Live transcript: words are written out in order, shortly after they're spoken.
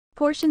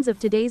Portions of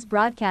today's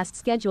broadcast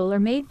schedule are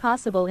made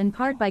possible in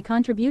part by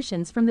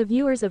contributions from the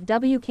viewers of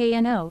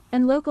WKNO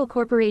and local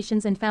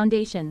corporations and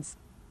foundations.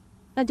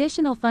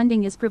 Additional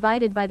funding is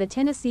provided by the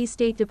Tennessee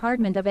State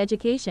Department of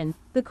Education,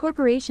 the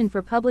Corporation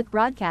for Public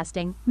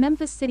Broadcasting,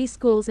 Memphis City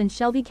Schools and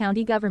Shelby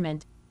County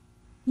Government.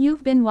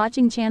 You've been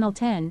watching Channel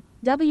 10,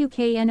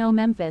 WKNO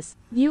Memphis,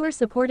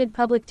 viewer-supported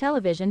public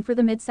television for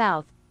the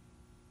Mid-South.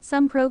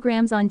 Some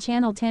programs on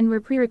Channel 10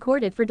 were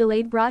pre-recorded for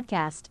delayed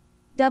broadcast.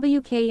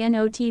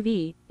 WKNO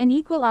TV, an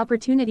equal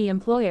opportunity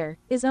employer,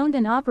 is owned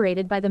and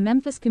operated by the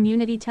Memphis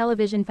Community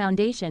Television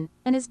Foundation,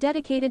 and is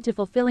dedicated to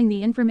fulfilling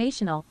the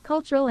informational,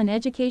 cultural and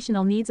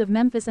educational needs of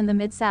Memphis and the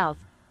Mid-South.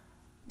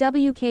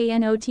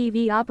 WKNO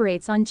TV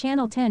operates on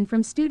Channel 10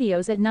 from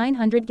studios at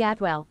 900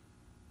 Gatwell.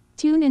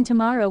 Tune in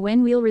tomorrow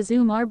when we'll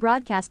resume our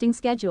broadcasting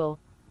schedule.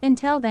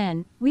 Until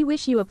then, we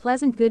wish you a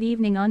pleasant good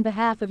evening on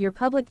behalf of your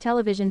public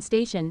television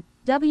station,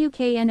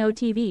 WKNO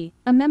TV,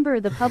 a member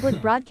of the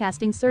Public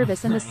Broadcasting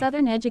Service and the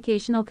Southern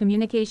Educational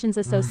Communications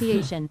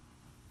Association.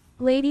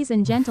 Ladies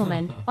and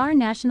gentlemen, our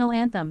national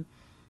anthem.